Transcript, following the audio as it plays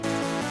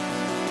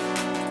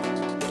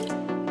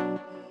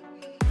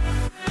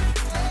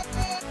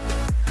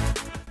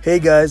Hey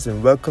guys,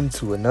 and welcome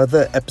to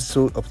another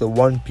episode of the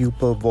One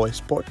Pupil Voice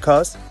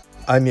podcast.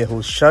 I'm your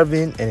host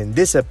Sharvin, and in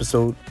this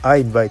episode, I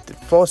invited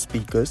 4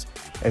 speakers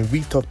and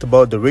we talked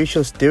about the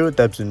racial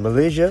stereotypes in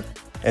Malaysia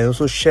and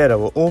also shared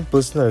our own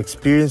personal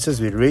experiences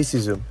with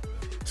racism.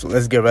 So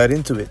let's get right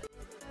into it.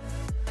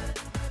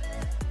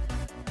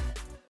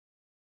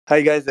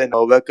 Hi guys, and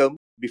welcome.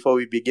 Before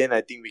we begin,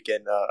 I think we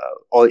can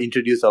all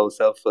introduce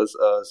ourselves first.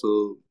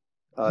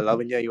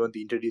 Lavanya, you want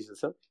to introduce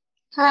yourself?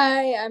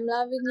 Hi, I'm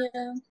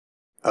Lavinya.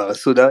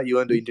 Sudha, you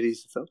want to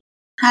introduce yourself?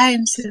 Hi,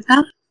 I'm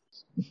Sudha.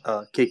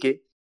 KK?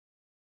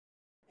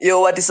 Yo,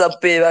 what is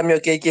up, babe? I'm your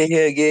KK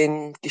here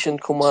again. Kishan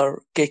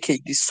Kumar,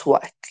 KK the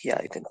swag.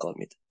 Yeah, you can call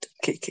me that.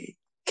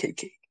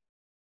 KK.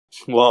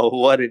 Wow,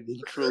 what an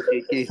intro,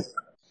 KK.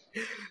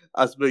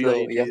 Asbar, you So,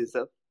 want to yeah. introduce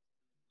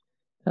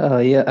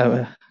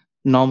yourself?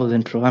 Normal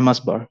intro. I'm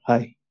Asbar.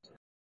 Hi.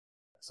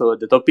 So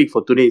the topic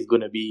for today is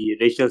going to be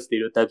racial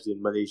stereotypes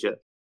in Malaysia.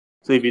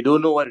 So if you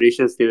don't know what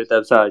racial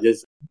stereotypes are,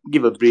 just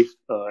give a brief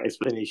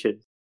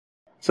explanation.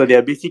 So they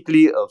are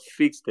basically a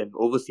fixed and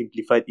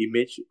oversimplified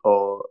image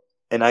or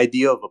an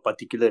idea of a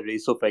particular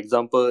race. So for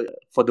example,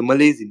 for the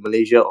Malays in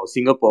Malaysia or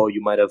Singapore, you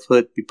might have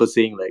heard people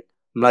saying like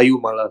Melayu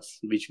malas,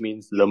 which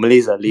means the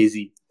Malays are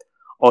lazy.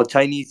 Or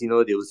Chinese, they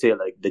will say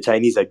like the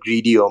Chinese are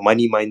greedy or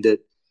money-minded.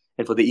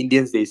 And for the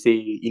Indians, they say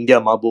India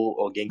mabo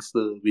or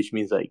gangster, which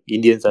means like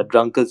Indians are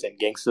drunkards and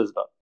gangsters.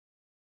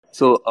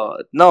 So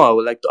now I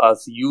would like to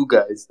ask you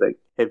guys, like,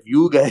 have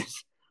you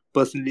guys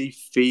personally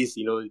faced,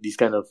 these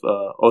kind of,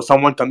 or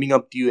someone coming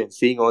up to you and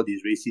saying all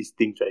these racist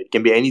things, right? It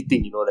can be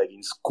anything, like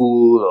in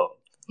school or,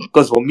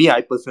 because for me,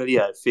 I personally,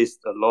 I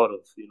faced a lot of,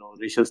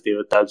 racial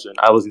stereotypes when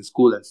I was in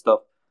school and stuff.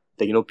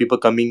 Like, people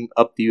coming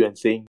up to you and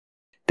saying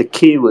the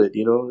K word,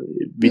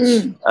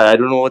 which I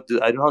don't know I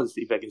don't know how to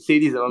say, if I can say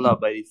this or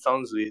not, but it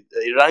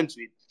rhymes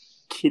with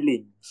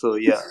killing. So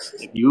yeah,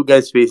 if you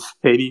guys face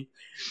any,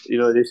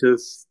 racial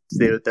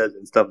stereotypes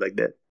and stuff like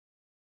that.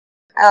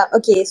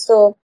 Okay,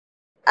 so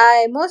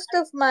most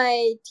of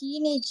my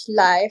teenage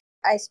life,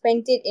 I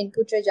spent it in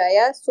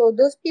Putrajaya. So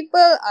those people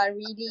are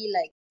really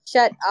like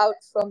shut out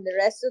from the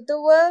rest of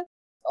the world.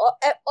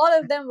 All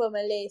of them were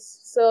Malays.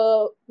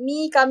 So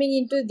me coming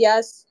into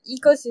their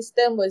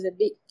ecosystem was a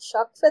big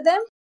shock for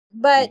them.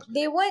 But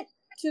they weren't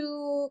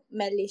too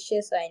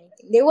malicious or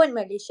anything. They weren't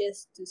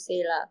malicious to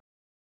say lah.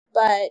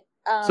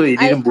 But So he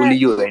didn't bully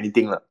you or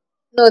anything lah?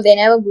 No, they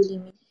never bully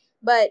me.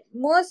 But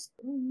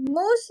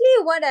mostly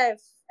what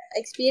I've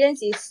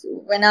experienced is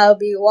when I'll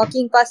be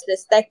walking past the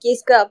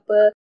staircase ke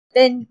apa,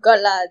 then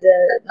got lah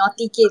the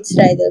naughty kids,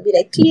 right? They'll be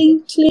like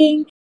cling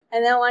cling.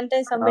 And then one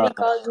time somebody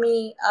called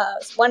me.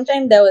 One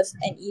time there was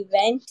an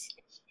event,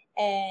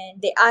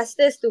 and they asked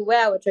us to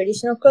wear our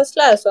traditional clothes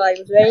lah. So I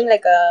was wearing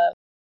like a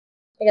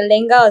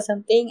lenga or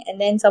something, and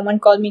then someone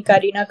called me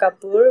Kareena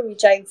Kapoor,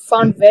 which I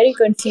found very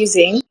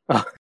confusing.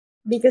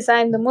 Because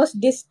I'm the most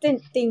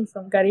distant thing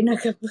from Kareena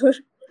Kapoor.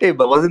 Hey,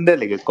 but wasn't that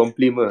like a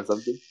compliment or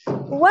something?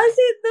 Was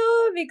it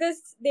though?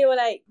 Because they were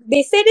like,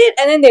 they said it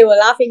and then they were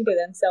laughing to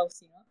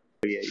themselves,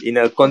 Yeah, in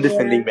a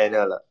condescending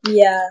manner lah.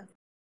 Yeah.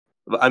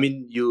 But, I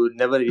mean, you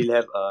never really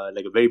have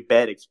like a very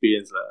bad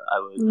experience lah.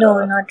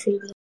 No, not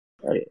really.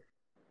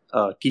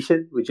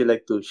 Kishan, would you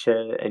like to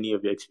share any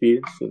of your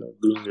experience,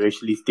 being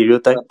racially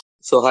stereotyped?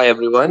 So, hi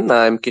everyone.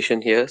 I'm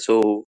Kishan here.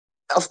 So,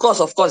 of course,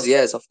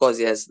 yes.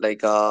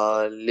 Like,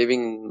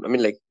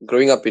 like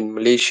growing up in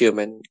Malaysia,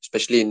 man,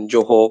 especially in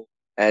Johor,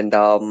 and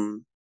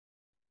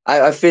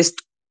I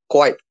faced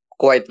quite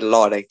a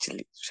lot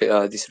actually.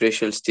 These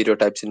racial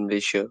stereotypes in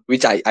Malaysia,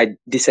 which I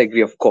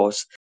disagree, of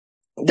course.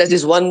 There's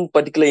this one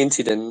particular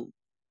incident.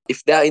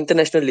 If there are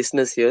international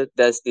listeners here,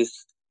 there's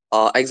this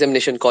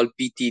examination called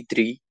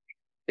PT3.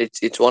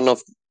 It's one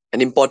of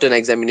an important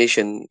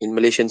examination in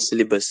Malaysian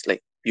syllabus.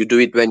 Like you do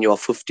it when you are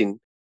 15.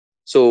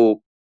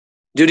 So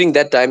during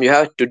that time, you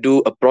have to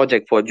do a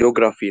project for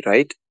geography,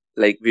 right?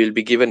 Like we'll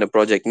be given a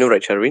project. No,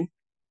 right, Sharwin?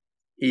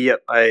 Yep,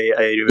 I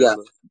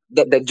remember.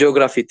 Yeah, that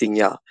geography thing,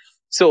 yeah.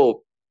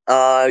 So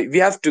we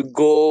have to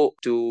go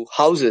to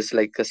houses,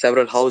 like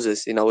several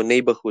houses in our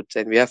neighborhoods,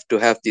 and we have to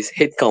have these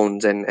head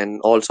counts and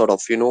all sort of,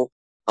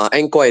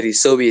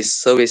 inquiries,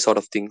 surveys sort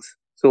of things.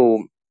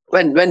 So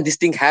when this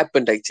thing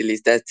happened, actually,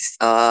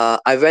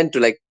 I went to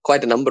like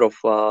quite a number of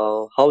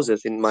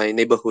houses in my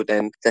neighborhood,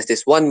 and there's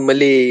this one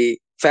Malay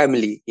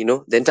family,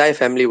 the entire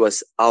family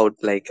was out,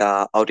 like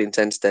out in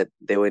sense that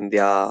they were in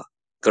their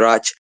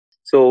garage.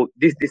 So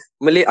this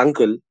Malay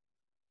uncle,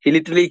 he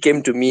literally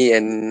came to me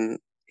and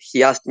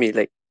he asked me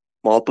like,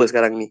 mau apa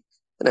sekarang ni?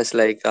 And I was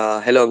like,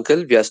 hello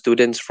uncle, we are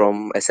students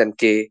from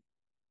SMK,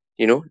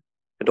 I don't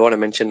want to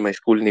mention my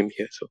school name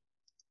here. So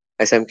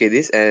SMK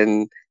this,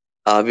 and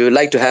we would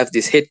like to have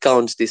these head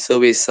counts, these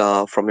surveys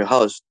from your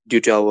house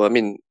due to our,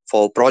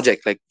 for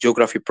project, like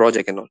geography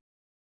project and all.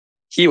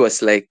 He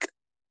was like,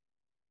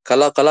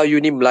 kalau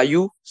you ni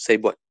Melayu, saya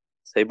buat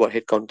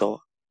head count tau.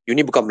 You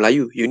ni bukan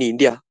Melayu, you ni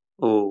India.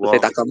 Oh, wow.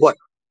 Saya takkan buat.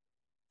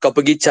 Kau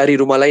pergi cari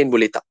rumah lain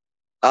boleh tak?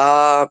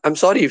 I'm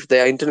sorry if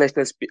there are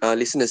international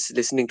listeners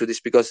listening to this,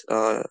 because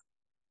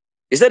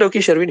Is that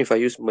okay, Sherwin, if I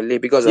use Malay?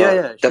 Because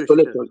Yeah, that's sure,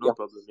 what sure. No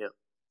problem. Yeah.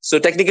 So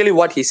technically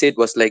what he said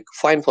was like,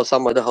 fine for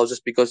some other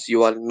houses because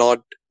you are not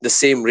the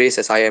same race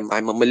as I am.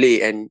 I'm a Malay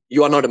and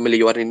you are not a Malay.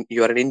 You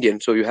are an Indian.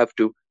 So you have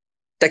to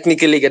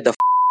technically get the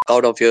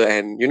out of here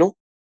and,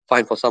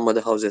 fine for some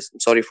other houses.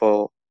 I'm sorry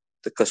for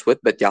the curse word,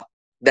 but yeah,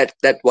 that's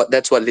what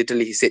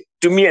literally he said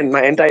to me and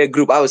my entire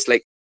group. I was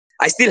like,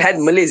 I still had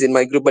Malays in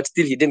my group, but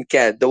still he didn't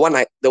care. The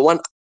one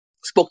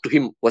spoke to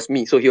him was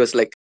me. So he was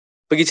like,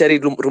 pergi cari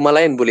rumah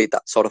lain boleh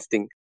tak, sort of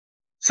thing.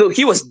 So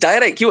he was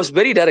direct. He was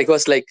very direct. He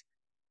was like,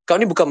 kau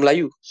ni bukan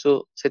Melayu,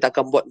 so saya tak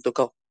akan buat untuk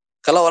kau.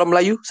 Kalau orang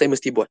Melayu, saya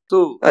mesti buat.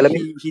 So Let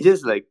me, he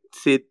just like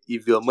said,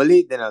 if you're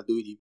Malay, then I'll do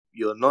it. If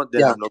you're not,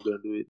 then yeah, I'm not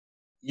gonna do it.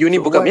 you ni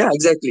So bukan, what? yeah,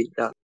 exactly,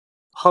 yeah.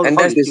 How And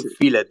how that's did this, you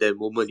feel at that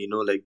moment?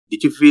 Like,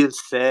 did you feel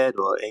sad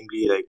or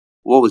angry? Like,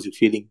 what was your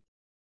feeling?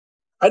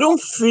 I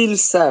don't feel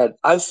sad.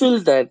 I feel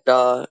that,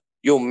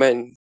 yo,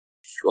 man,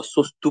 you are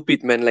so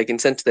stupid, man. Like in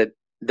sense that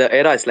the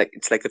era is like,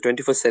 it's like a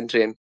 21st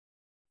century, and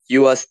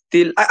you are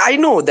still. I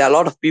know there are a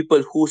lot of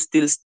people who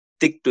still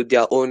stick to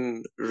their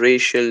own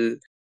racial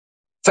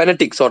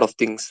fanatic sort of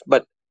things,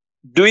 but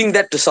doing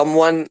that to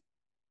someone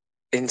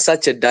in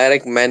such a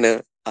direct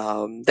manner,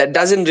 that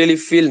doesn't really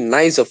feel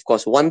nice. Of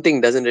course, one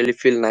thing doesn't really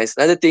feel nice.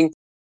 Another thing,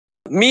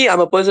 me, I'm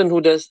a person who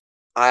does.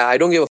 I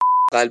don't give a.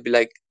 I'll be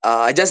like,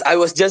 I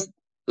was just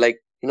like,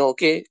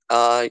 okay.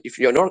 If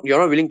you're not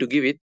willing to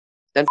give it,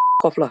 then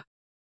off lah.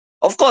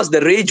 Of course, the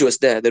rage was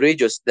there. The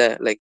rage was there.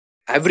 Like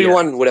Yeah.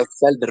 everyone would have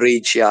felt the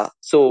rage. Yeah.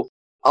 So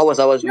I was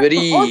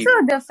very Also,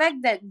 the fact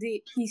that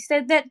he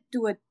said that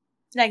to a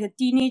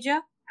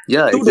teenager.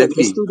 Yeah, student, a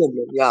exactly. student.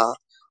 Man. Yeah.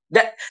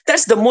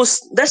 That's the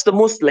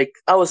most like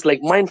I was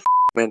like mind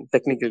man.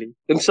 Technically,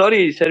 I'm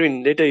sorry,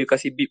 Sherwin. Later you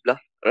kasi beep lah.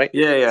 Right?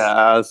 Yeah.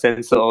 I'll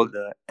censor all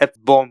the F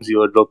bombs you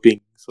were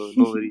dropping, so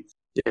no worries.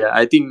 Yeah,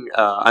 I think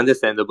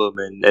understandable,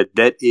 man. At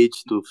that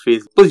age to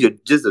face, because you're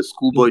just a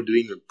schoolboy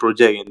doing a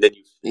project, and then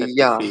you have to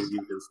Yeah. face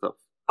this and stuff.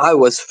 I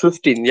was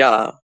 15.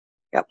 Yeah.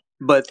 Yep.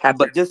 But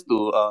Happened. just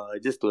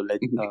to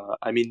let Mhm.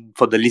 I mean,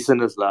 for the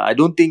listeners lah, I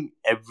don't think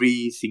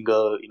every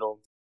single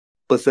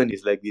person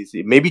is like this.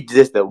 Maybe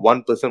just the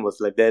one person was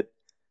like that.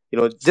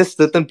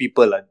 Just certain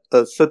people, like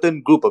a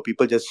certain group of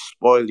people, just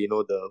spoil the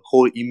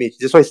whole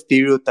image. That's why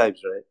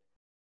stereotypes, right?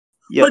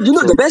 Yep.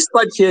 But the best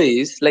part here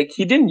is like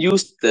he didn't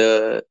use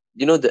the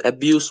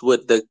abuse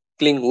word, the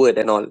cling word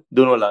and all.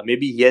 Don't know lah.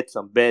 Maybe he had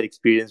some bad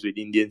experience with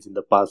Indians in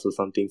the past or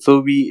something. So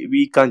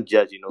we can't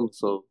judge,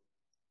 So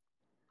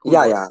who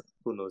Yeah, knows? yeah.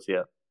 Who knows?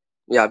 Yeah.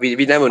 Yeah, we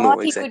never know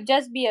Or he exactly. could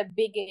just be a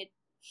bigot.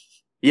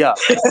 Yeah.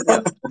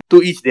 Yeah.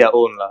 To each their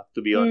own lah.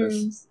 To be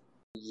honest.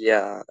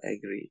 Yeah, I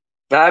agree.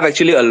 I have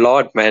actually a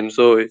lot, man.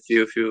 So if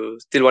you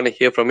still want to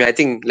hear from me, I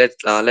think let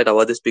our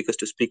other speakers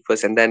to speak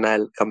first, and then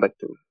I'll come back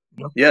to.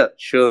 Yeah,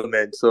 sure,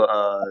 man. So,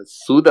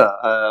 Sudha,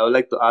 I would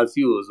like to ask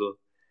you also.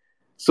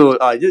 So,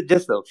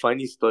 just a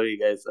funny story,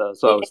 guys.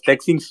 So I was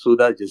texting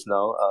Sudha just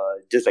now,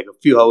 just like a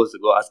few hours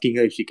ago, asking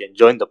her if she can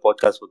join the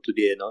podcast for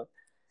today and all.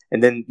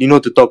 And then,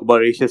 to talk about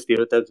racial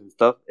stereotypes and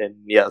stuff.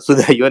 And yeah, so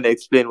that you want to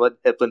explain what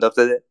happened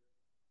after that?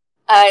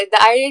 The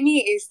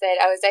irony is that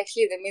I was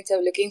actually in the midst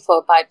of looking for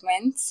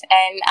apartments,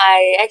 and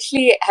I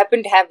actually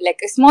happened to have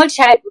like a small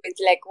chat with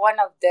like one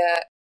of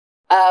the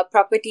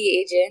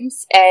property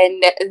agents.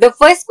 And the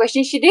first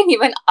question, she didn't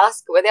even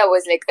ask whether I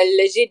was like a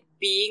legit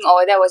being or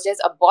whether I was just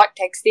a bot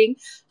texting.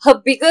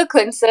 Her bigger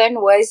concern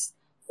was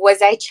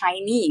I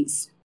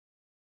Chinese?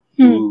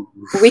 Ooh.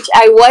 Which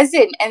I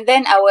wasn't. And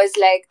then I was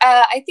like,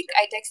 I think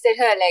I texted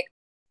her like,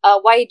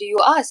 why do you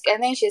ask?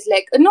 And then she's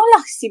like, no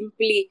lah,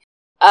 simply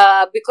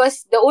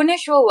because the owner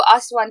sure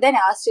asked one. Then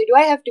I asked her, do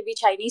I have to be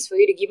Chinese for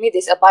you to give me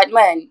this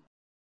apartment?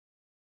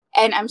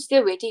 And I'm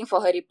still waiting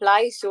for her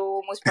reply,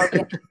 so most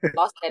probably I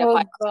lost that Oh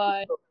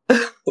apartment.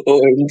 God.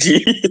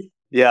 OMG.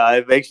 Yeah,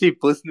 I've actually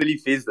personally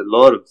faced a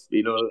lot of,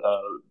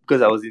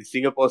 because I was in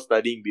Singapore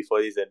studying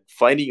before this, and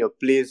finding a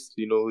place,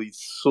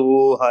 it's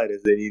so hard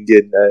as an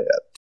Indian.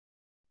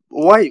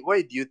 Why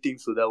do you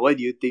think, Sudha? Why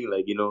do you think,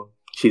 like,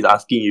 she's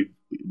asking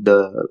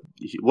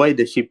why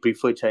does she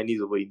prefer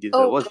Chinese over Indians?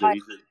 Oh, What's the God.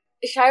 reason?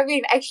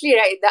 Sharvin, actually,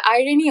 right, the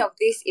irony of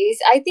this is,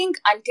 I think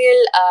until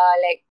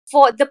like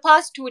for the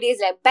past 2 days,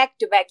 like back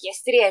to back,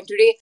 yesterday and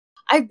today,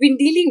 I've been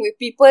dealing with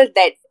people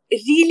that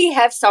really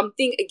have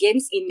something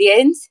against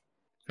Indians.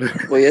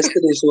 Well,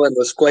 yesterday's one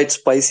was quite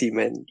spicy,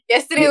 man.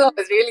 Yesterday one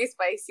was really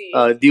spicy.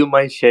 Do you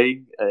mind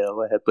sharing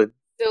what happened?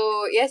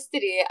 So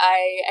yesterday,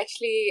 I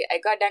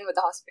got done with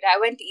the hospital. I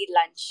went to eat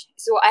lunch.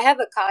 So I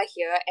have a car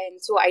here, and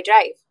so I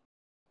drive.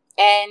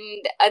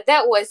 And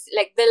that was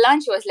like the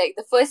lunch was like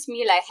the first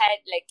meal I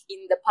had like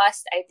in the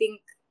past, I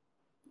think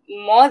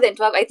more than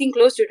 12, I think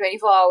close to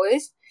 24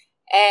 hours.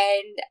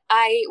 And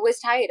I was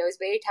tired. I was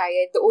very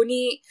tired. The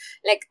only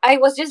like I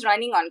was just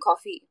running on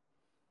coffee.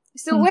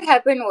 So what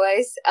happened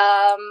was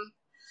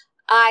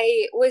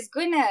I was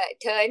gonna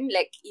turn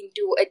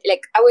into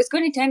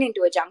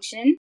a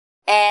junction,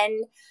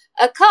 and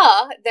a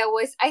car that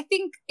was, I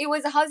think it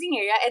was a housing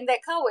area, and that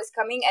car was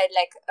coming at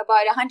like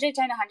about 110,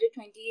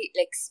 120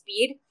 like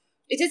speed.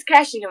 It just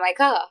crashed into my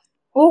car.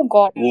 Oh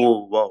God.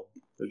 Oh, wow.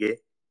 Okay.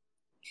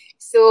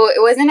 So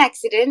it was an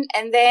accident,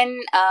 and then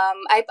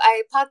I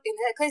parked in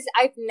there because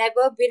I've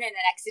never been in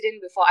an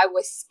accident before. I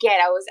was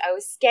scared. I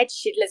was scared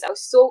shitless. I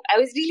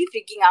was really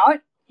freaking out.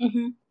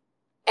 Mm-hmm.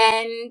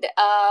 And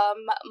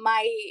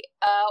my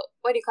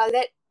what do you call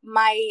that?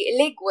 My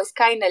leg was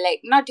kind of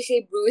like, not to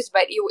say bruised,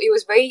 but it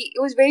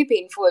was very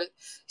painful.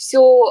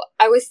 So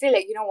I was still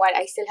like, you know what?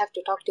 I still have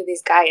to talk to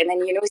this guy, and then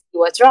see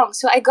what's wrong.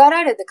 So I got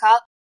out of the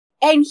car.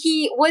 And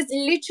he was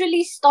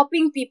literally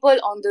stopping people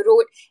on the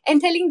road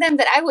and telling them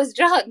that I was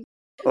drunk.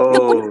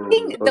 The only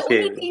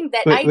Okay. thing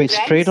that I Wait,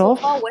 drank straight so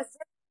off? far was,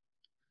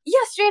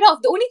 yeah, straight off.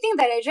 The only thing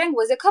that I drank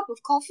was a cup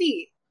of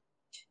coffee.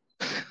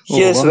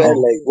 Here's Oh, where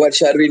wow. like what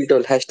Sharvin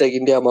told, hashtag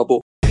India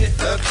Mabo.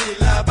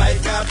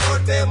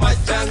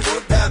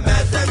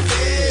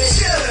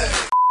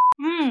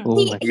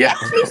 Oh my He Yeah.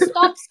 God. actually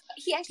stops.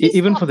 He actually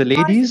Even for stops the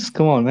cars. ladies?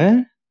 Come on,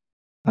 man.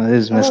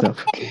 This is messed up.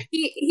 Okay.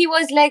 He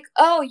was like,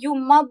 "Oh, you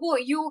mabo,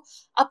 you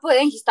upper,"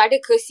 and he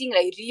started cursing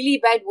like really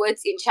bad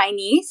words in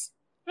Chinese.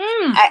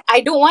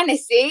 I don't want to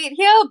say it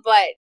here,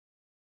 but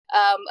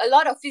a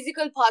lot of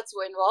physical parts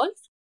were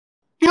involved.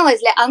 I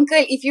was like,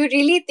 "Uncle, if you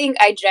really think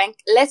I drank,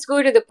 let's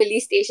go to the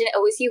police station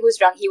and we'll see who's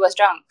drunk." He was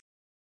drunk.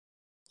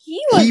 He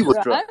was He was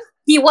drunk. drunk.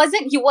 He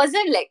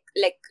wasn't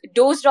like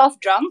dozed off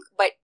drunk,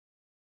 but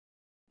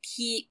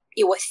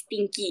it was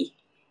stinky.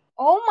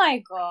 Oh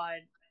my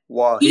god.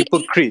 Wow, He-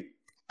 hypocrite.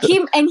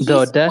 Him and The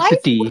his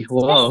audacity. wife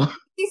was Wow.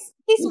 just,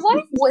 his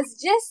wife was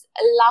just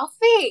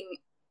laughing.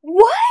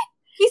 What?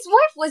 His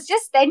wife was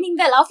just standing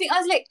there laughing. I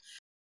was like,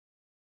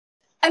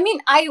 I mean,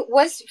 I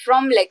was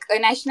from like a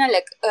national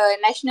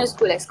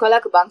school, like Sekolah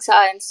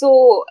Kebangsaan, and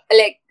so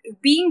like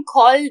being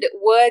called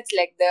words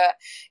like the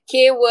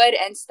K word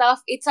and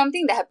stuff, it's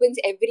something that happens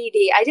every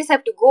day. I just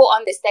have to go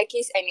on the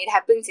staircase and it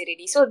happens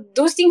already. So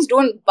those things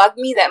don't bug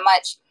me that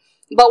much.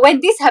 But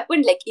when this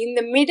happened, like in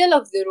the middle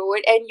of the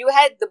road, and you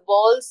had the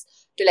balls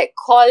to like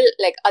call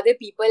like other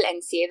people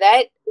and say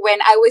that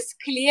when I was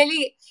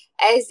clearly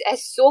as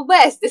sober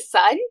as the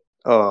sun.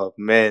 Oh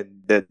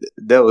man, that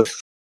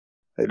was,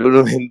 I don't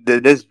know, man.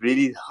 That's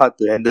really hard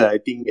to handle. I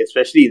think,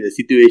 especially in the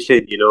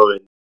situation,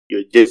 when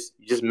you just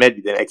met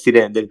with an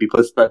accident and then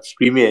people start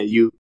screaming at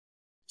you,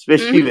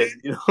 especially when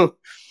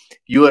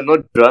you are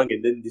not drunk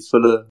and then this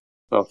fellow.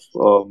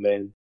 Oh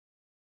man.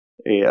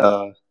 Hey,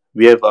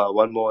 we have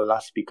one more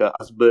last speaker,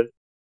 Asbar.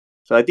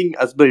 So I think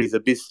Asbar is a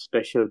bit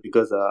special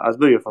because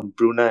Asbar, you're from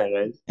Brunei,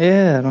 right?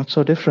 Yeah, not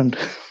so different.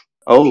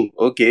 Oh,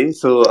 okay.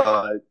 So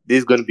this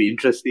is going to be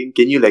interesting.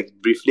 Can you like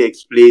briefly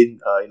explain,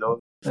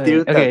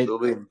 stereotypes Okay,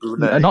 over in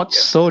Brunei? not Yeah.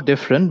 so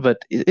different, but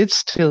it's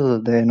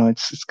still there.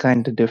 It's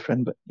kind of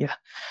different, but yeah.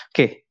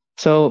 Okay,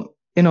 so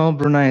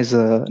Brunei is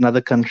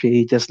another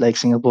country just like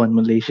Singapore and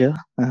Malaysia,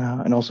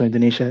 and also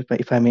Indonesia,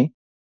 if I may.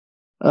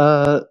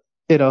 Uh,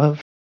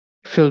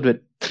 filled with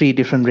three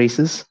different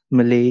races: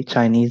 Malay,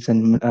 Chinese,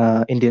 and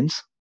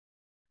Indians.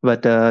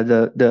 But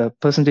the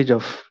percentage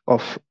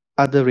of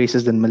other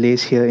races than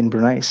Malays here in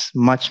Brunei is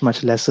much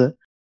lesser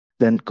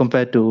than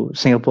compared to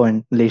Singapore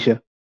and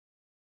Malaysia.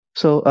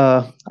 So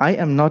I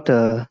am not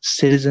a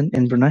citizen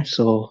in Brunei,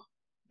 so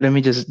let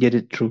me just get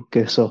it through.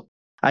 Okay, so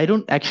I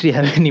don't actually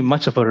have any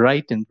much of a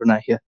right in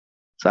Brunei here.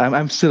 So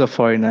I'm still a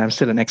foreigner. I'm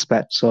still an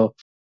expat. So,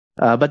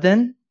 but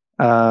then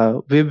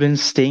we've been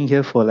staying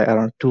here for like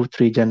around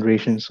 2-3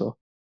 generations. So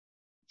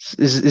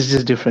it's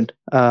just different.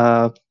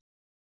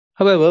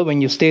 However, when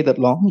you stay that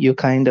long, you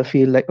kind of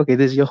feel like, okay,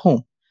 this is your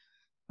home.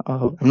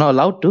 I'm not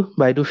allowed to,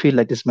 but I do feel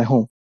like this is my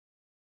home.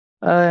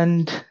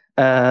 And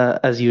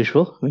as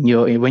usual, when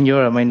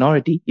you're a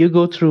minority, you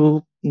go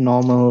through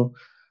normal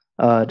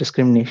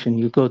discrimination.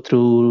 You go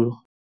through,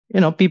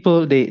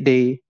 people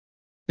they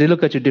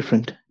look at you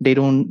different.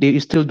 They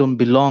still don't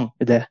belong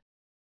there,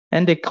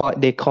 and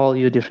they call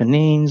you different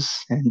names.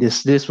 And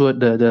this word,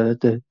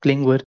 the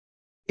cling word,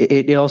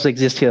 it also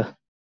exists here.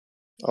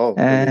 Oh,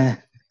 really?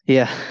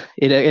 Yeah,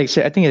 I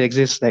think it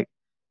exists like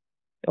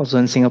also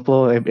in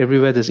Singapore.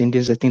 Everywhere there's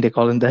Indians, I think they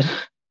call them that.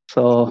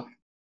 So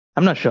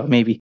I'm not sure,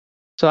 maybe.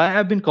 So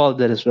I've been called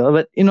that as well.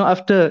 But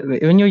after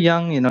when you're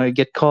young, you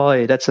get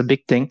called. That's a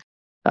big thing.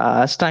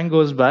 As time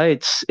goes by,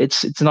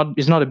 it's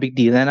not a big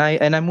deal. And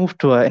I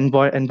moved to an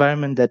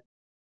environment that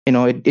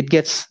it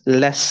gets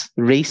less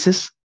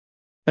racist.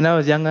 When I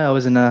was younger, I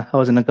was in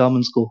a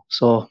government school,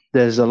 so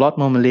there's a lot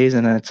more Malays,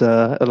 and it's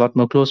a lot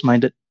more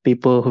close-minded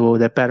people who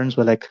their parents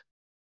were like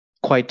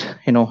quite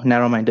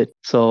narrow-minded.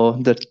 So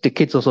the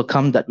kids also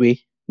come that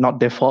way, not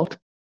their fault.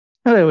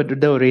 And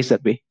they were raised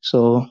that way.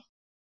 So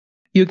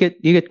you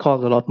get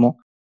called a lot more.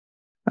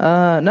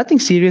 Nothing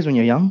serious when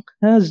you're young.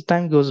 As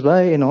time goes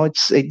by,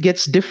 it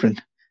gets different.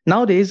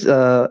 Nowadays,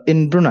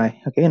 in Brunei,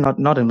 okay,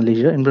 not in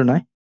Malaysia, in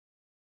Brunei,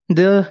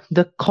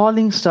 the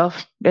calling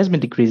stuff has been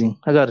decreasing.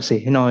 I gotta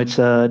say, it's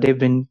they've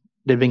been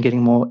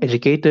getting more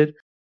educated.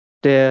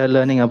 They're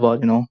learning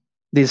about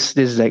these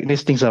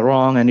things are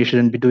wrong and you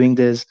shouldn't be doing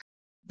this.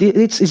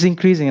 It's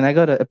increasing, and I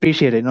gotta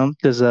appreciate it,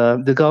 because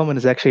the government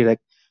is actually like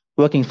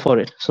working for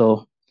it.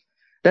 So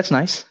that's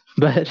nice.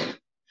 But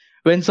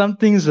when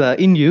something's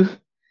in you,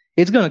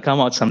 it's gonna come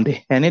out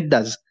someday, and it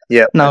does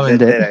Yeah, now and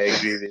that then. I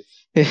agree with.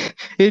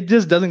 it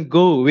just doesn't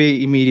go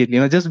away immediately.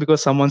 Just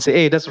because someone say,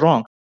 "Hey, that's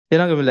wrong," they're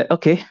not gonna be like,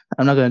 "Okay,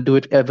 I'm not gonna do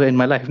it ever in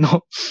my life."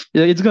 No,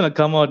 it's gonna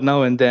come out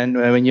now and then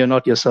when you're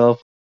not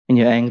yourself, when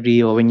you're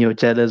angry or when you're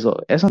jealous or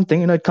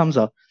something. It comes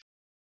out.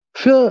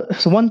 So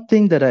one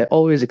thing that I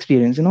always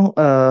experience,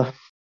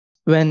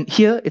 when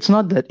here it's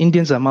not that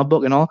Indians are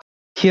mabok and all.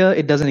 Here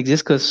it doesn't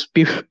exist because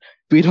people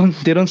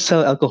they don't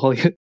sell alcohol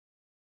here.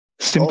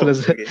 Simple Oh,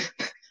 as that. okay.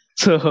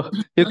 So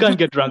you can't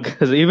get drunk.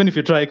 Even if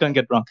you try, you can't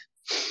get drunk.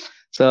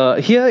 So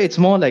here it's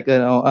more like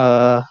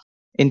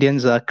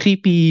Indians are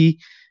creepy.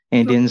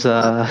 Indians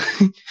are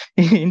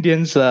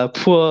Indians are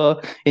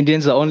poor.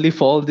 Indians are only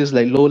for all these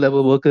like low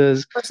level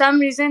workers. For some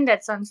reason,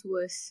 that sounds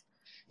worse.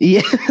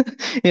 Yeah,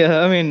 yeah.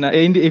 I mean,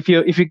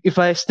 if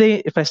I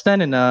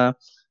stand in a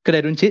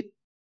Kedai Runcit,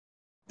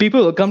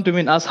 people will come to me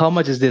and ask how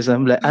much is this.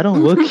 I'm like, I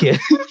don't work here.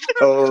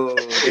 Oh,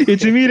 okay.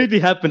 It's immediately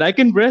happened. I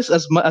can dress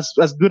as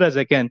good as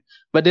I can,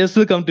 but they'll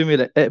still come to me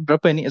like,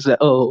 berapa ini? It's like,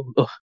 oh,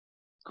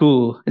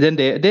 cool. And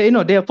then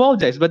they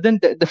apologize, but then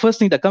the first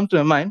thing that comes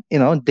to my mind,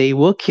 they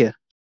work here,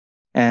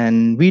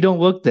 and we don't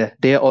work there.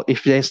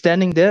 If they're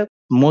standing there,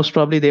 most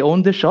probably they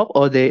own the shop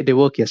or they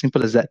work here.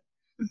 Simple as that.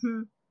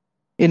 Mm-hmm.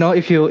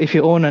 If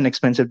you own an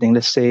expensive thing,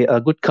 let's say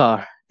a good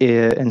car,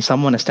 and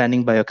someone is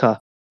standing by your car,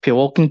 if you're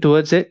walking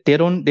towards it, they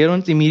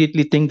don't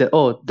immediately think that,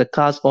 oh, the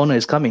car's owner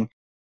is coming.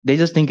 They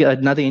just think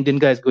another Indian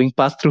guy is going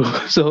past through.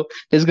 So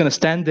they're just gonna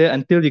stand there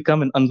until you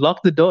come and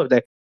unlock the door.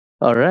 Like,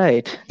 all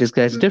right, this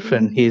guy's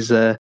different. He's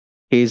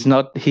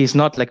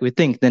not like we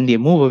think. Then they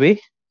move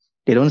away.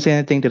 They don't say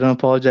anything. They don't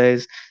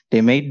apologize.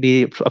 They might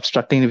be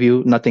obstructing the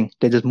view. Nothing.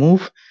 They just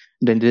move.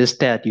 Then they just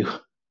stare at you.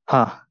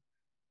 Huh?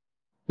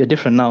 You're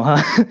different now,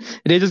 huh?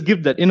 They just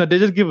give that. They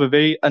just give a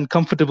very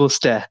uncomfortable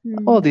stare.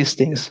 All these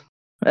things.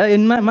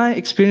 In my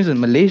experience in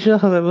Malaysia,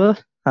 however,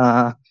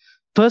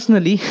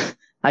 personally,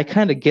 I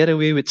kind of get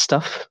away with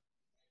stuff.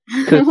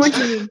 What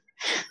do you mean?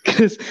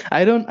 Because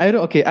I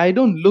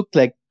don't look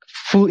like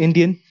full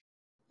Indian.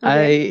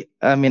 Okay.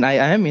 I mean, I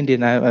am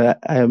Indian. I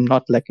am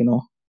not like,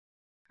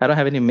 I don't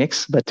have any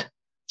mix, but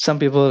some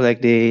people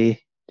like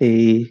they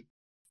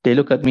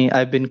look at me.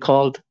 I've been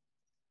called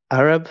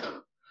Arab.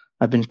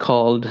 I've been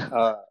called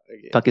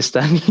Okay.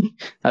 Pakistani.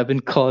 I've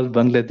been called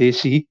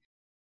Bangladeshi.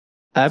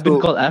 I've been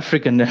So, called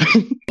African.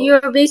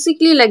 You're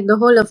basically like the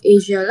whole of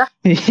Asia, lah.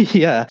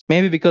 Yeah,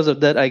 maybe because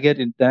of that, I get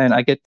it, and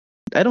I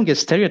don't get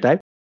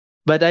stereotyped,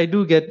 but I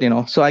do get,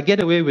 so I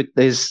get away with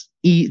this,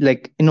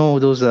 like,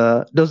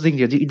 those things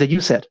that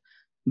you said,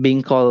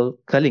 being called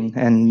Kaling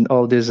and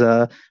all this,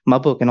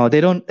 Mabuk and all.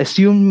 They don't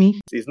assume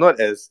me. it's not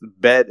as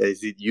bad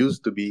as it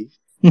used to be.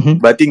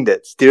 Mhm. But I think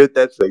that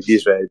stereotypes like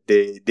this, right,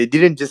 they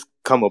didn't just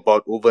come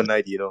about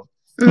overnight.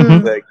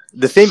 Mhm. Like,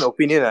 the same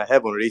opinion I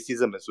have on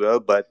racism as well,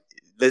 but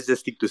let's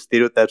just stick to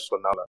stereotypes for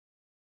now.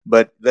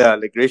 But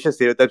like racial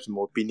stereotypes, in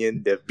my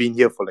opinion, they've been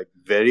here for like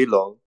very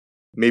long.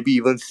 Maybe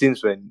even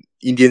since when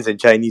Indians and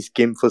Chinese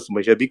came first to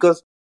Malaysia.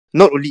 Because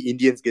not only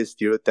Indians get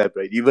stereotyped,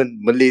 right? Even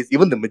Malays,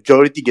 even the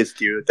majority get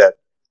stereotyped.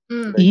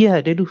 Like, Yeah,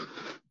 they do.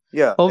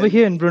 yeah. Over And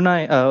here in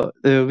Brunei,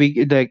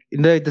 we like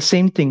the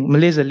same thing.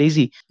 Malays are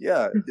lazy.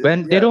 yeah.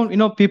 When they don't,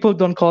 people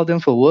don't call them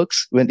for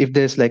works. When if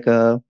there's like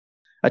a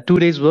 2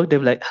 days work, they're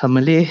like,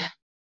 Malay,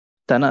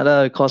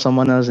 Tanada, call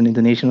someone else in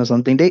Indonesian or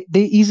something. They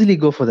easily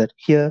go for that.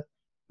 Here,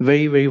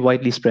 very, very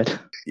widely spread.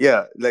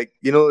 Yeah, like,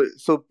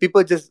 so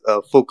people just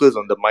focus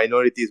on the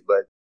minorities,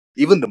 but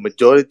even the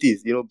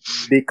majorities,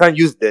 they can't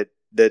use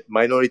that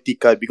minority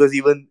card, because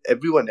even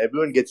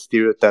everyone gets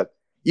stereotyped.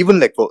 Even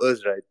like for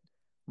us, right,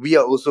 we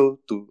are also,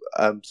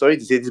 I'm sorry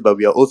to say this, but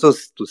we are also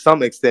to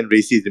some extent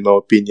racist, in my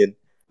opinion.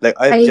 Like,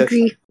 I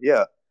agree.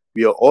 yeah,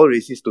 we are all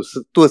racist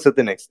to a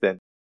certain extent.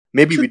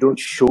 Maybe we don't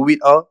show it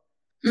out.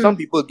 Some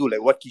people do,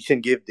 like what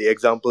Kishan gave the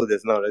example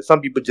just now, right?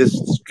 Some people just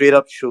straight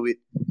up show it.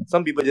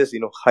 Some people just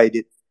hide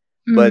it.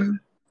 But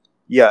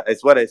yeah,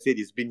 as what I said,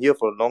 it's been here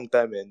for a long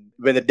time, and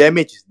when the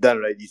damage is done,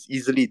 right, it's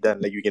easily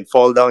done. Like, you can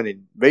fall down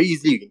and very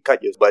easily you can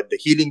cut yours, but the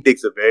healing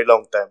takes a very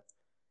long time.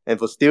 And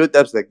for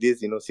stereotypes like this,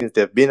 since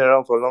they've been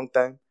around for a long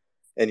time,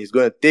 and it's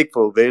going to take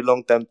for a very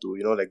long time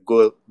to, like,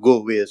 go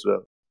away as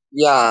well.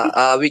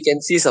 Yeah, we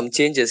can see some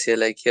changes here,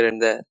 like here and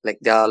there. Like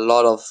there are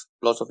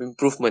lots of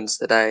improvements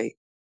that I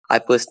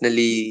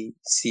personally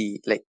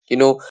see. Like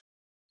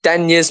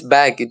 10 years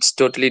back, it's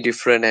totally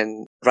different,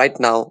 and right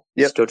now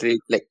it's Yep, totally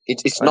like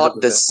it's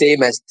not the 100%.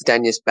 same as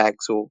 10 years back.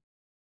 So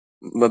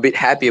I'm a bit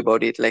happy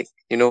about it. Like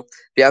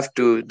we have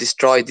to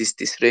destroy this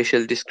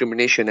racial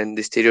discrimination and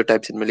the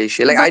stereotypes in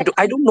Malaysia. Like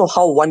I don't know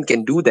how one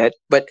can do that,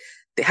 but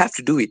they have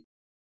to do it.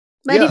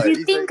 But Yeah, if you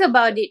it's think like,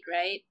 about it,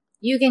 right,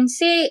 you can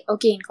say,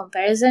 okay, in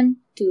comparison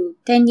to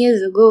 10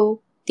 years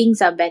ago,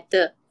 things are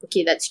better.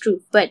 Okay, that's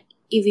true. But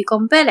if we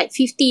compare like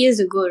 50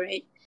 years ago,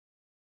 right,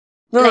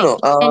 No, like, no,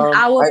 no. and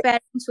our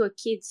parents were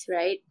kids,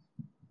 right,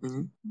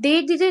 Mhm.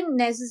 they didn't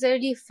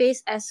necessarily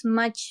face as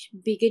much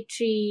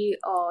bigotry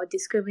or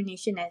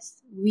discrimination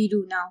as we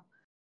do now.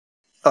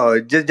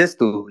 just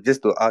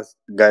to ask,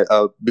 guys,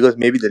 because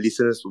maybe the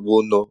listeners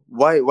won't know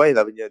why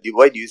Lavanya,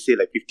 why do you say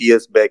like 50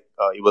 years back,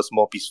 it was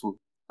more peaceful?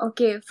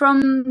 Okay,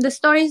 from the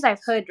stories I've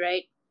heard,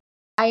 right?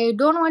 I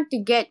don't want to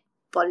get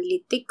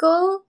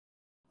political,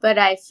 but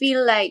I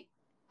feel like,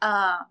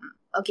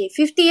 okay,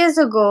 50 years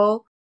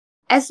ago,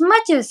 as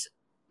much as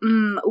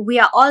we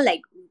are all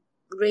like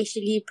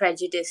racially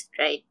prejudiced,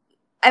 right?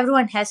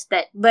 Everyone has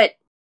that, but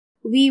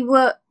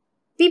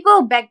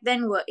people back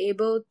then were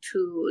able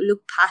to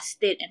look past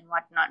it and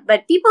whatnot.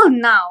 But people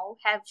now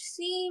have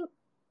seen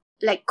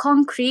like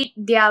concrete.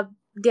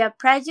 Their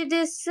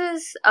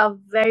prejudices are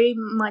very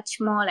much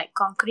more like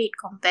concrete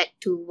compared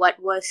to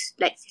what was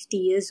like 50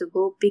 years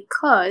ago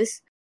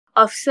because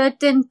of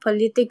certain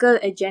political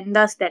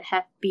agendas that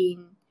have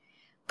been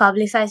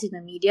publicized in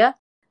the media,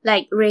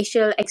 like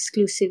racial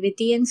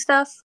exclusivity and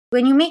stuff.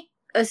 When you make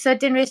a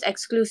certain race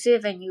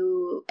exclusive and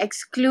you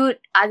exclude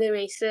other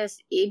races,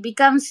 it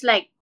becomes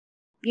like,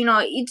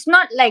 it's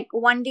not like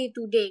one day,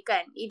 2 day,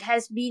 kan. It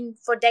has been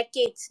for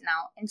decades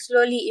now, and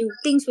slowly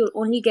things will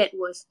only get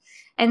worse.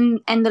 And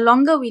the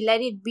longer we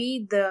let it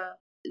be,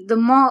 the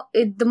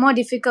more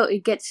difficult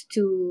it gets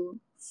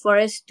for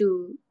us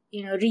to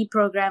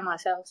reprogram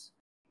ourselves.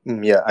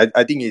 Yeah,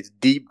 I think it's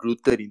deep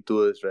rooted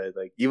into us, right?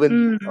 Like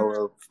even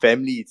our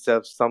family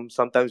itself,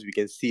 sometimes we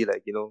can see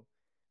like,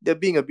 they're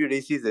being a bit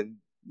racist and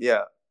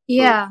yeah.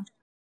 Yeah. So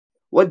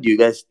what do you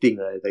guys think,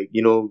 right? Like,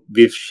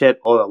 we've shared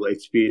all our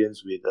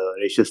experience with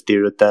racial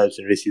stereotypes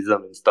and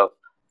racism and stuff.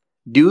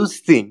 Do you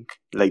think,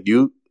 like,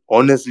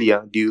 honestly,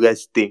 do you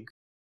guys think,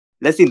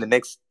 let's say in the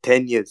next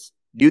 10 years,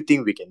 do you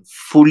think we can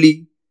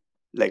fully,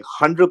 like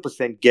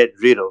 100% get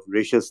rid of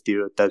racial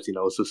stereotypes in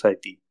our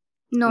society?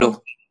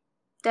 No,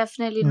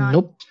 definitely not.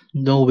 Nope,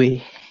 no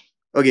way.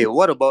 Okay,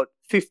 what about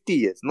 50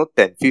 years? Not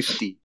 10,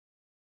 50.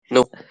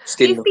 No,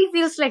 still no. 50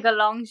 feels like a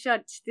long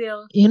shot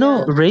still.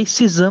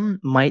 Racism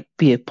might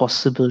be a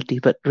possibility,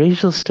 but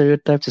racial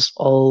stereotypes is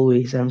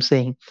always, I'm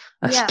saying,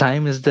 as Yeah.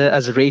 time is there,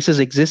 as races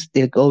exist,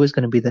 they're always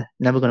going to be there,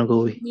 never going to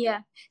go away.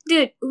 Yeah.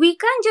 Dude, we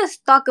can't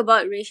just talk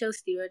about racial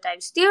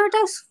stereotypes.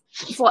 Stereotypes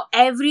for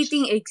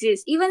everything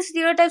exist. Even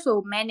stereotypes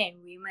for men and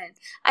women.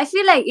 I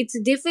feel like it's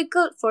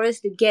difficult for us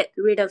to get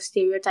rid of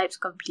stereotypes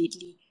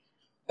completely.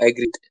 I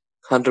agree.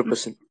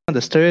 100%. The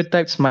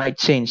stereotypes might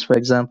change. For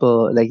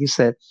example, like you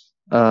said,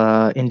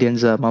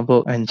 Indians are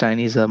mabuk and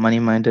Chinese are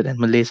money-minded and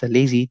Malays are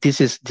lazy.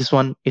 This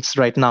one, it's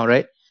right now,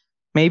 right?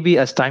 Maybe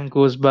as time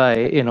goes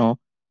by,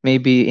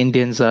 maybe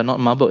Indians are not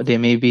mabuk, they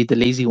may be the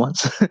lazy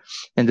ones.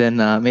 And then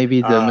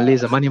maybe the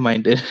Malays are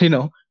money-minded,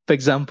 for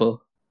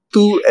example.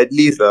 To at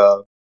least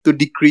to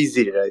decrease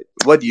it, right?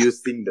 What do you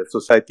think the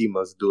society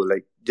must do?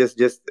 Like just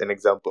an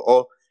example,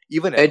 or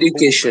even at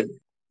Education.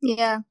 home,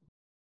 Yeah.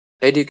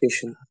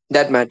 Education.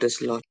 That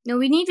matters a lot. No,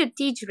 we need to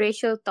teach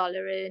racial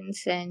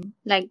tolerance and,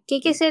 like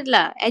KK said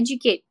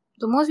educate.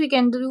 The most we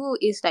can do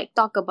is like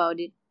talk about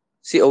it.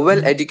 See, a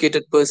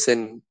well-educated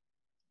person,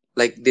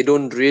 like they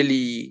don't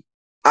really.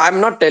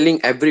 I'm not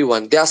telling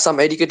everyone. There are some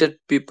educated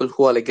people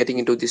who are like getting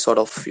into this sort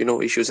of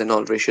issues and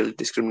all, racial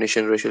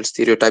discrimination, racial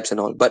stereotypes and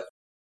all. But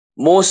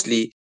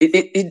mostly,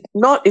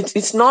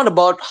 it's not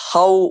about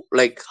how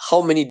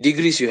many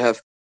degrees you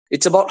have.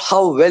 It's about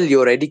how well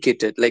you're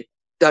educated. Like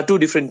there are two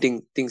different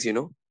things.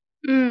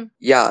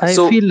 Yeah. I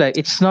So feel like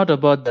it's not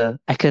about the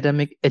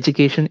academic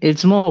education,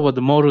 it's more about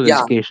the moral yeah,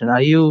 education.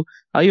 Are you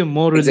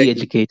morally exactly.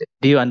 educated?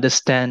 Do you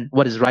understand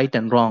what is right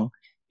and wrong?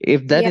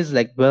 If that is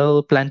like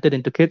well planted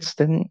into kids,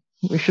 then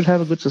we should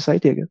have a good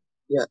society again.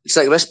 Yeah, it's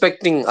like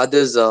respecting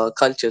others'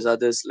 cultures,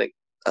 others like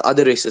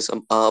other races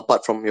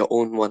apart from your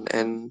own one,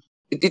 and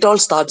it all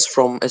starts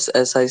from as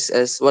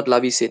what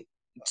Lavi said.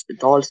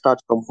 It all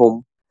starts from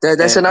home.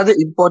 There's And- another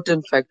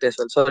important fact as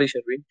well. Sorry,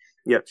 Sharwin.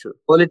 yeah, sure.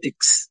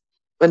 Politics.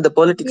 When the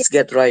politics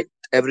get right,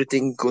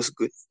 everything goes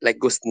good,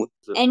 goes smooth.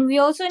 And we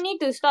also need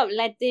to stop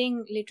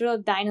letting literal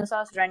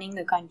dinosaurs running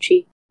the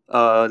country.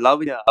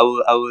 Lavanya, I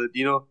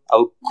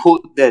will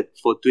quote that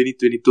for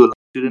 2022.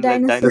 Shouldn't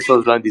let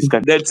dinosaurs run this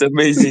country. That's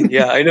amazing.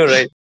 Yeah, I know,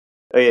 right?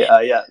 Okay,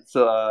 yeah.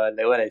 So,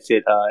 like what I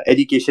said,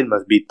 education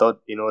must be taught,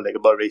 like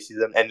about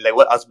racism and like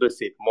what Asbel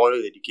said, moral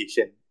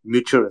education,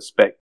 mutual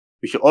respect.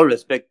 We should all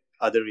respect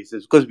other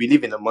races because we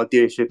live in a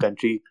multiracial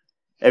country.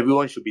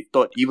 Everyone should be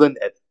taught,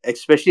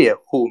 especially at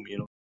home,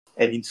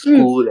 and in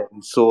school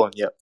and so on.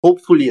 Yeah.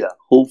 Hopefully,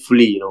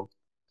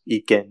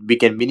 we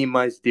can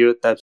minimize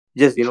stereotypes.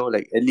 Just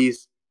like at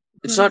least.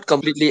 It's not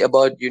completely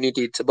about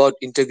unity. It's about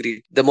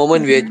integrity. The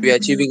moment we are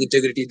achieving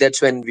integrity,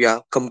 that's when we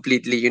are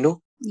completely,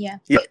 Yeah.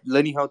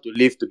 Learning how to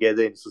live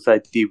together in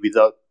society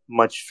without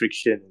much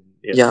friction.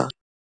 Yeah.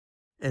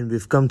 And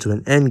we've come to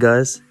an end,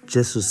 guys.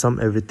 Just to sum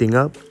everything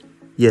up,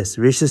 yes,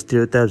 racial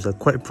stereotypes are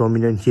quite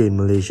prominent here in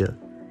Malaysia.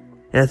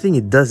 And I think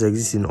it does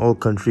exist in all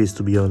countries,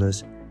 to be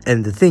honest.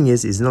 And the thing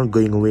is, it's not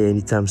going away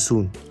anytime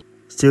soon.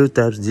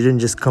 Stereotypes didn't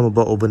just come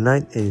about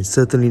overnight, and it's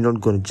certainly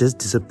not going to just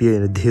disappear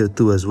in a day or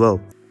two as well.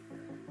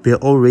 We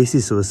are all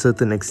racist to a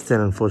certain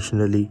extent,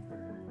 unfortunately.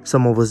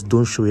 Some of us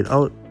don't show it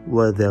out,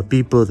 while there are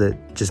people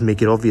that just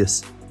make it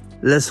obvious.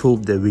 Let's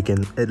hope that we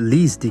can at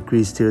least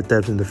decrease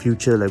stereotypes in the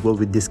future like what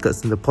we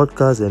discussed in the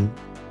podcast. And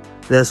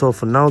that's all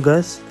for now,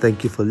 guys.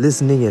 Thank you for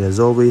listening, and as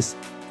always,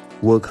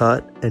 work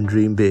hard and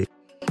dream big.